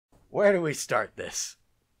Where do we start this?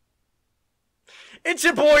 It's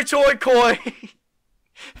your boy Toy Koi.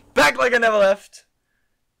 Back like I never left.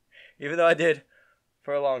 Even though I did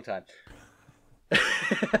for a long time.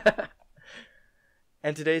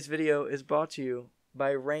 And today's video is brought to you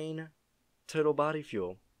by Rain Total Body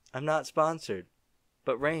Fuel. I'm not sponsored,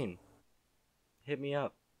 but Rain, hit me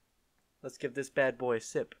up. Let's give this bad boy a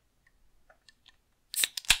sip.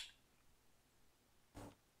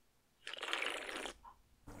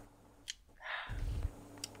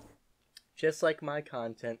 Just like my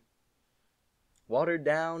content. Watered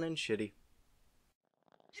down and shitty.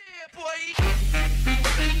 Yeah, boy!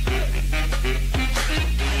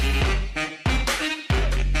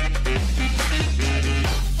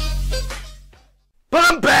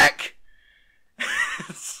 But I'm back!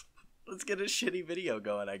 Let's get a shitty video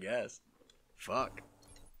going, I guess. Fuck.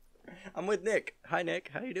 I'm with Nick. Hi, Nick.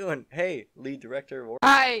 How you doing? Hey, lead director.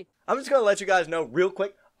 Hi! I'm just gonna let you guys know real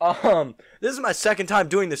quick. This is my second time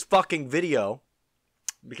doing this fucking video.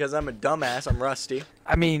 Because I'm a dumbass, I'm rusty.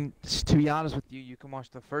 I mean, to be honest with you, you can watch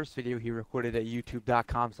the first video he recorded at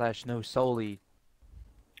youtube.com/NoSoulie.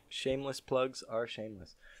 Shameless plugs are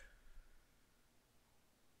shameless.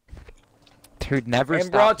 Dude, never And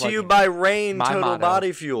stop brought to you plugging. by Rain My Total motto.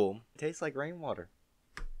 Body Fuel. It tastes like rainwater.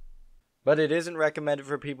 But it isn't recommended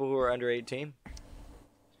for people who are under 18.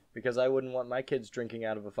 Because I wouldn't want my kids drinking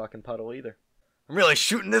out of a fucking puddle either. I'm really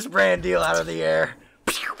shooting this brand deal out of the air.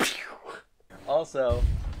 Pew, pew. Also,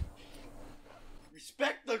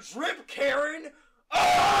 respect the drip, Karen!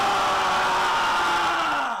 Ah!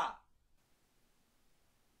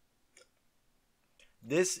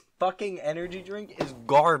 This fucking energy drink is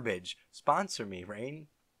garbage. Sponsor me, Rain.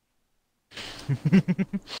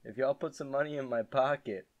 If y'all put some money in my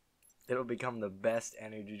pocket, it'll become the best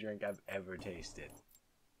energy drink I've ever tasted.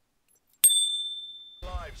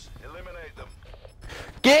 Lives, eliminate them.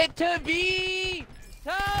 Get to B!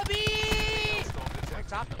 Toby!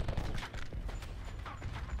 Stop them.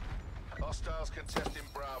 Hostiles contesting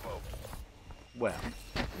Bravo. Well,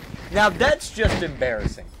 now that's just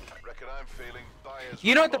embarrassing. Reckon I'm feeling buyer's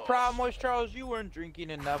You know what the remorse. problem was, Charles? You weren't drinking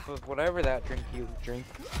enough of whatever that drink you drink.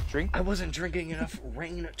 I wasn't drinking enough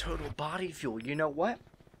Rain Total Body Fuel. You know what?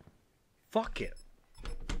 Fuck it.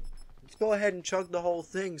 Let's go ahead and chug the whole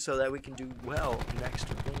thing so that we can do well next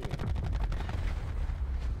room.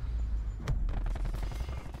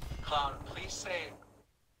 Clown, please say.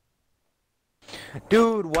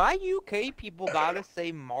 Dude, why UK people gotta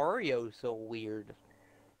say Mario so weird?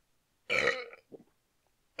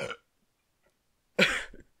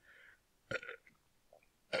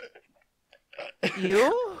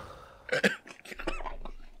 You? Oh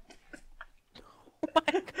my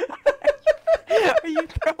god. Are you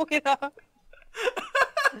throwing up?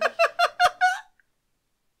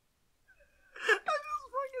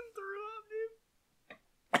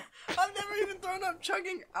 I've never even thrown up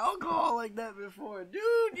chugging alcohol like that before.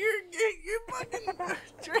 Dude, you're fucking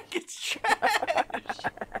drinking trash.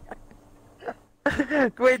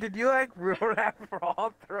 Wait, did you like real rap raw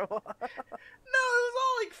throw up? No, it was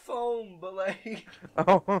all like foam, but like...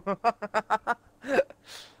 Oh.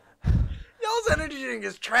 Y'all's energy drink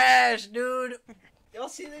is trash, dude. Y'all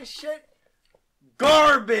see this shit?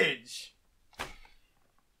 Garbage.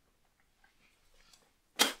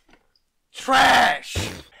 Trash.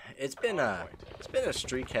 It's been a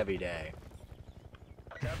streak heavy day.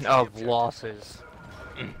 Of losses.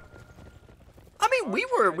 I mean, we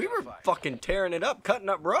were fucking tearing it up, cutting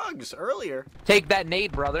up rugs earlier. Take that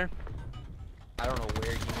nade, brother. I don't know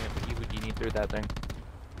where you need through that thing.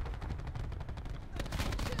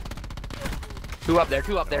 Two up there,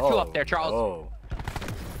 two up there, Charles. Oh.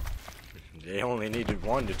 They only needed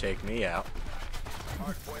one to take me out.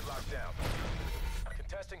 Hardpoint locked down.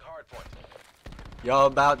 Contesting hardpoint. Y'all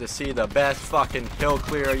about to see the best fucking kill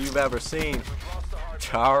clear you've ever seen. We've lost the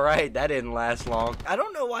hardpoint. Alright, that didn't last long. I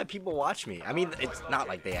don't know why people watch me. I mean, it's not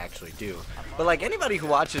like they actually do. But like anybody who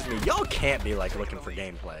watches me, y'all can't be like looking for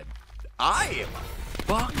gameplay. I am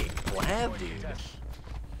fucking blab, dude.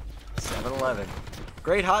 7-Eleven.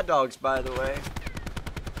 Great hot dogs, by the way.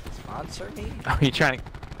 Sponsor me? Oh, you trying to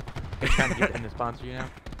get them to sponsor you now?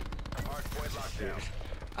 Hardpoint locked down.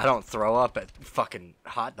 I don't throw up at fucking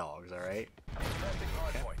hot dogs, alright? Contesting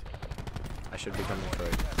hardpoint. I should be coming for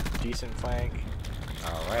a decent flank.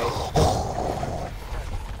 Alright.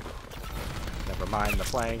 Never mind the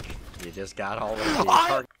flank. You just got all of the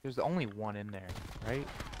target. There's only one in there, right?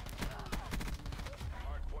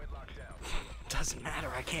 Hardpoint locked down. Doesn't matter,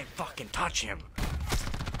 I can't fucking touch him.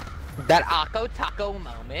 That Akko Taco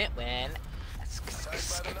moment when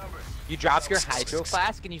Tight by the numbers. you drop your hydro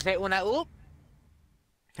flask and you say, "When I oop."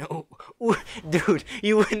 Oh, Dude,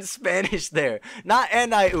 you went Spanish there. Not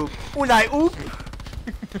and I oop. Unai oop.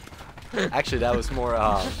 Actually, that was more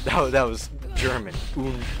that was German.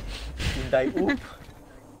 Unai oop.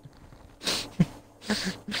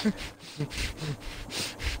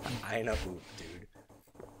 I know oop, dude.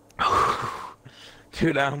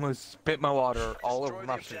 Dude, I almost spit my water all over Destroy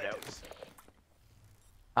my the setup. objectives.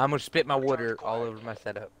 I almost spit my water all over my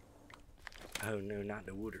setup. Oh no, not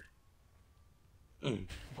the water.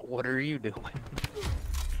 What are you doing?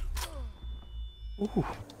 Ooh.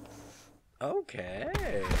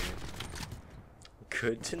 Okay.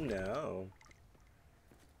 Good to know.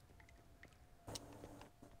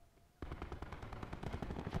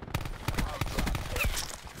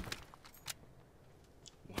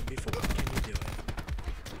 1v4, can you do it?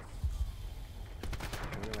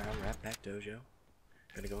 Coming around, wrap back dojo.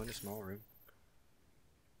 Gonna go into small room.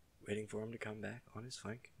 Waiting for him to come back on his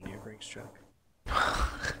flank near Brink's truck.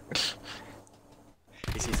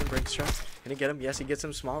 He sees him, Brink's truck. Gonna get him. Yes, he gets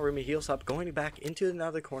him. Small room. He heals up. Going back into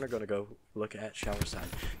another corner. Gonna go look at shower side.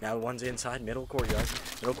 Now one's inside middle courtyard.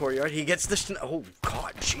 Middle courtyard. He gets the. Oh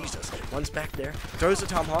God, Jesus! One's back there. Throws the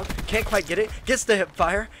tomahawk. Can't quite get it. Gets the hip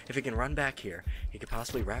fire. If he can run back here, he could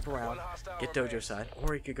possibly wrap around, get dojo side,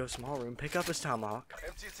 or he could go small room, pick up his tomahawk.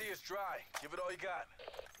 MTC is dry. Give it all you got.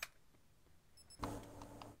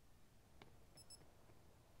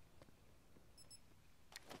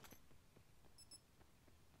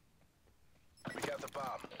 We got the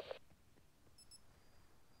bomb.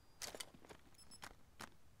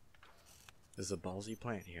 This is a ballsy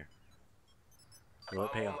plant here. Will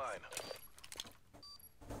it pay Bomb off? online.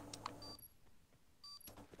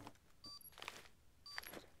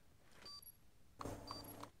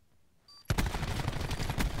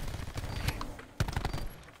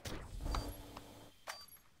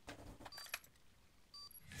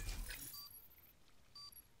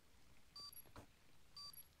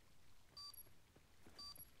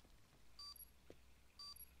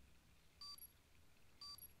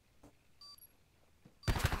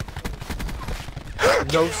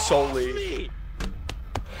 NoSoulie.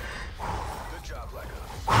 Good job,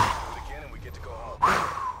 lackluster. Do it again and we get to go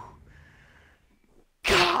home.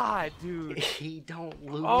 God, dude. He don't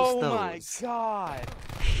lose Oh those. my God.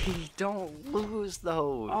 He don't lose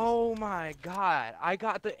those. Oh my God. I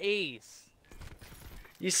got the ace.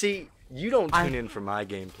 You see, you don't tune in for my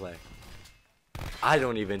gameplay. I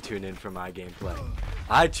don't even tune in for my gameplay.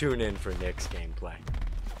 I tune in for Nick's gameplay.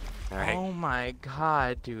 Alright. Oh my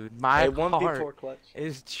God, dude. My Hey, 1v4 heart clutch.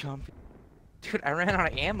 is jumping. Dude, I ran out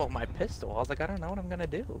of ammo with my pistol. I was like, I don't know what I'm gonna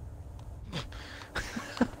do.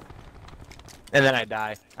 And then I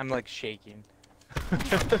die. I'm like shaking.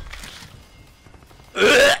 I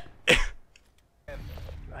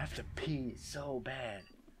have to pee so bad.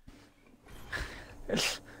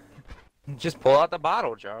 Just pull out the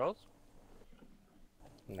bottle, Charles.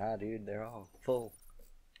 Nah, dude, they're all full.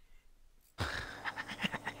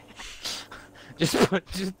 Just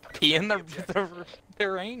pee in the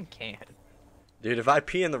rain can. Dude, if I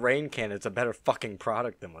pee in the rain can, it's a better fucking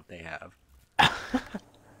product than what they have.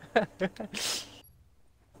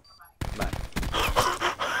 Bye.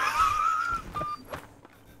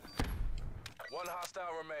 One hostile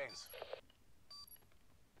remains.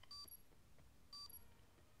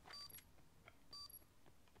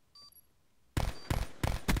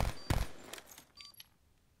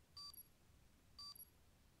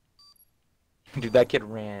 Dude, that kid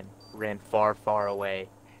ran far, far away.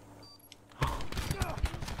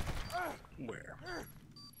 Where?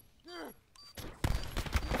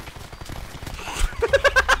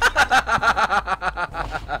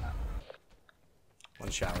 One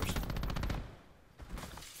showers.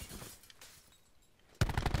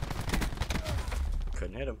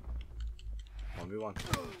 Couldn't hit him. 1v1.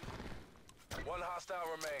 One hostile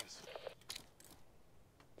remains.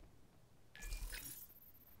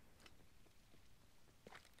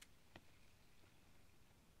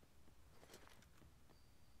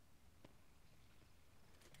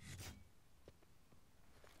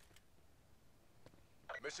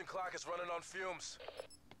 Mission clock is running on fumes.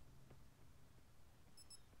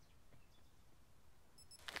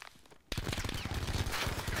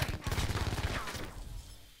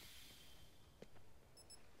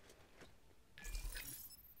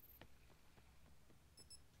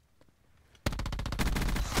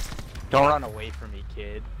 Don't run away from me,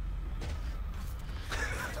 kid.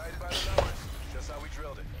 Tied by the numbers. Just how we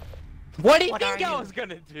drilled it. What do you What think are I you? was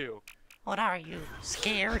gonna do? What are you,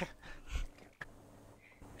 scared?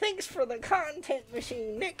 Thanks for the content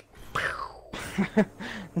machine, Nick. Pew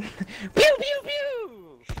pew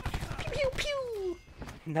pew! Pew pew.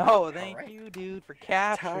 No, thank Alright. you, dude, for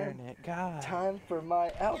capturing it. God. Time for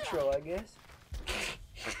my outro, I guess.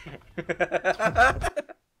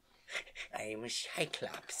 I'm a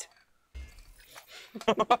Cyclops.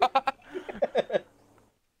 The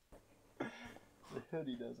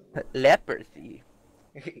hoodie doesn't work. Leprosy.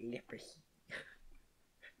 Leprosy.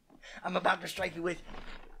 I'm about to strike you with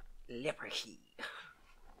leprosy.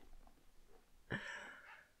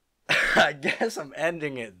 I guess I'm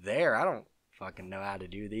ending it there. I don't fucking know how to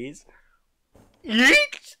do these.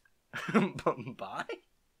 Yeet! Bye.